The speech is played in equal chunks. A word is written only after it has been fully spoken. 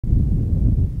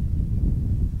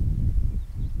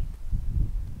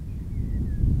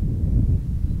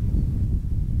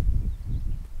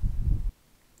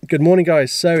Good morning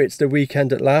guys, so it's the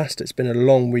weekend at last. It's been a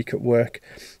long week at work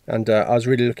and I was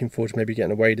really looking forward to maybe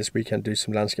getting away this weekend, do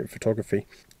some landscape photography.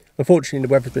 Unfortunately the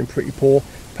weather's been pretty poor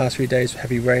the past few days,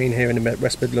 heavy rain here in the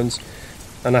West Midlands,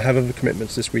 and I have other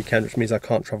commitments this weekend, which means I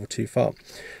can't travel too far.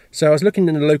 So I was looking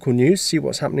in the local news, see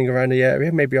what's happening around the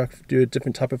area, maybe I could do a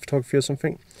different type of photography or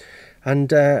something.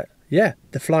 And yeah,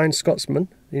 the Flying Scotsman,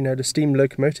 you know, the steam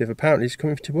locomotive, apparently is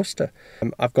coming to Worcester.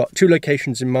 I've got two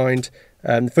locations in mind.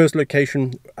 The first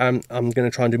location, I'm going to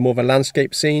try and do more of a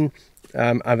landscape scene,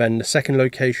 and then the second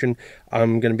location,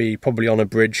 I'm going to be probably on a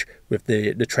bridge with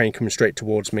the train coming straight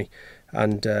towards me,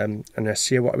 and let's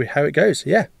see how it goes.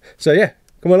 Yeah, so yeah,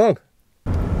 come along.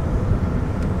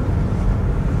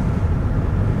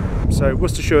 So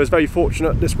Worcestershire is very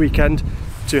fortunate this weekend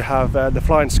to have the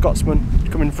Flying Scotsman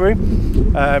coming through.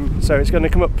 So it's going to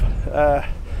come up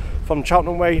from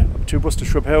Cheltenham Way up to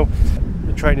Worcestershire Hill.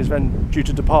 The train is then due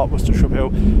to depart Worcestershire Hill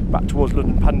back towards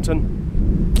London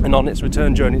Paddington, and on its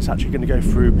return journey it's actually going to go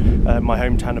through my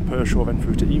hometown of Pershore, then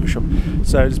through to Evesham.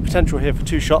 So there's potential here for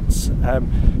two shots,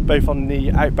 both on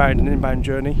the outbound and inbound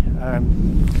journey.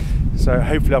 So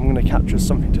hopefully I'm going to capture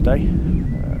something today,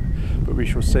 but we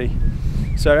shall see.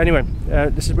 So anyway,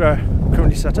 this is where I'm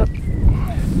currently set up.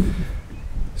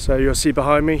 So you'll see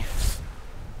behind me,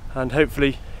 and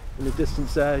hopefully in the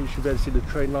distance there you should be able to see the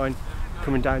train line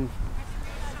coming down.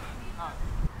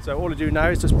 So all I do now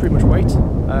is just pretty much wait.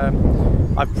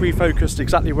 I've pre-focused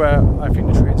exactly where I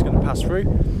think the train's going to pass through.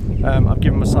 I've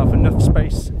given myself enough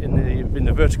space in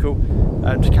the vertical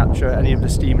to capture any of the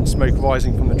steam and smoke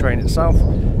rising from the train itself.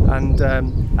 And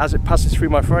as it passes through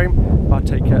my frame, I'll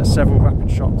take several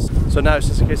rapid shots. So now it's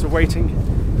just a case of waiting,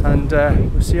 and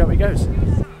we'll see how it goes.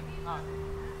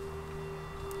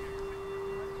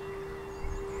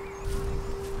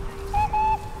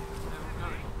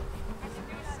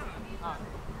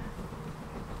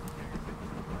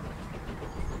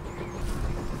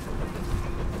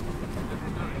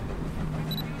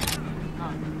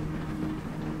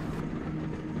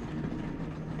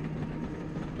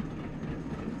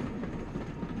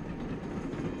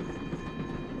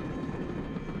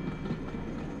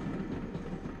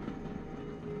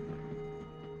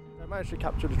 I managed to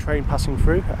capture the train passing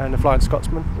through and the Flying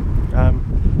Scotsman.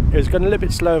 It was going a little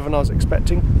bit slower than I was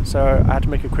expecting, so I had to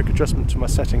make a quick adjustment to my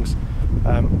settings.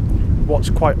 What's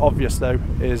quite obvious though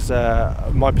is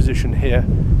my position here,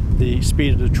 the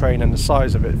speed of the train and the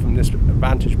size of it from this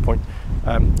vantage point.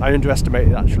 I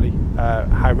underestimated actually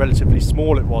how relatively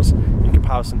small it was in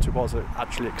comparison to what I was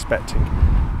actually expecting.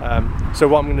 So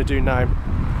what I'm going to do now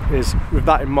is, with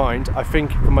that in mind, I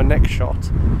think for my next shot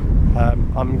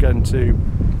I'm going to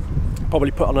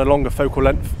probably put on a longer focal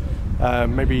length,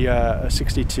 maybe a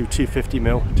 60 to 250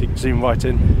 mil to zoom right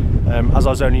in, as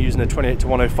I was only using a 28 to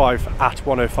 105 at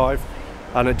 105,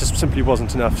 and it just simply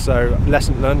wasn't enough. So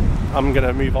lesson learned, I'm going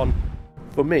to move on.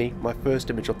 For me, my first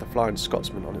image of the Flying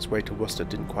Scotsman on its way to Worcester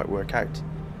didn't quite work out.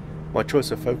 My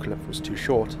choice of focal length was too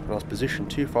short and I was positioned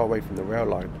too far away from the rail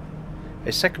line.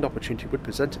 A second opportunity would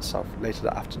present itself later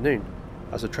that afternoon,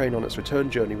 as the train on its return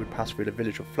journey would pass through the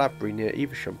village of Fladbury Nr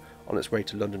Evesham on its way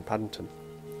to London Paddington.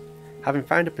 Having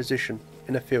found a position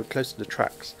in a field close to the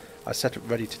tracks, I set up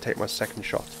ready to take my second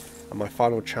shot and my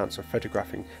final chance of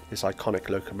photographing this iconic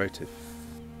locomotive.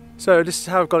 So this is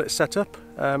how I've got it set up.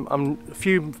 I'm a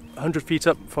few hundred feet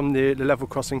up from the level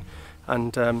crossing,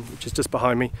 and which is just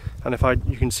behind me, and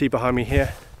you can see behind me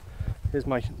here, here's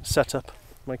my setup,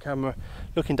 my camera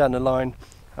looking down the line,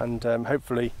 and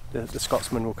hopefully the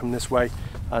Scotsman will come this way,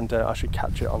 and I should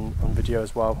catch it on video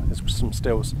as well. There's some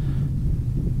stills.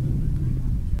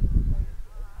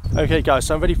 Okay guys,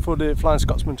 so I'm ready for the Flying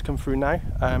Scotsman to come through now.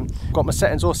 Got my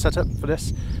settings all set up for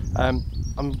this.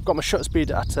 I've got my shutter speed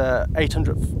at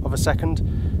 800th of a second,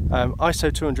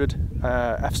 ISO 200,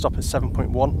 f-stop at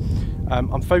 7.1.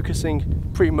 I'm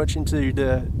focusing pretty much into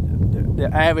the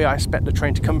area I expect the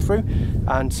train to come through,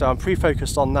 and so I'm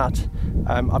pre-focused on that.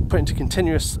 I've put into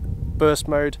continuous burst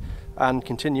mode and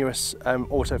continuous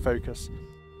autofocus.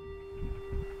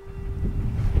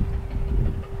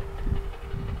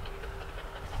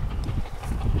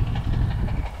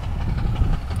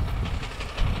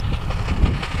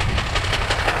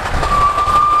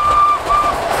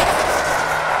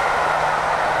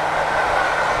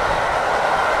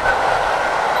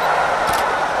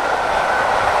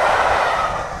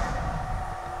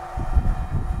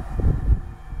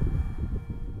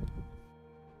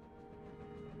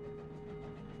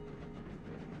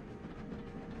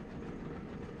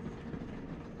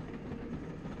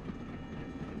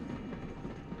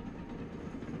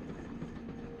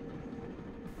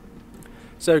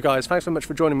 So guys, thanks so much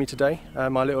for joining me today.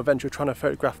 My little adventure trying to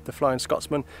photograph the Flying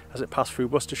Scotsman as it passed through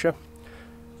Worcestershire.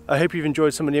 I hope you've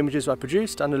enjoyed some of the images I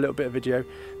produced and a little bit of video,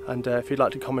 and if you'd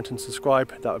like to comment and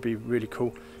subscribe, that would be really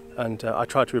cool, and I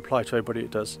try to reply to everybody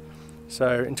it does. So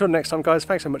until next time guys,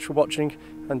 thanks so much for watching,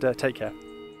 and take care.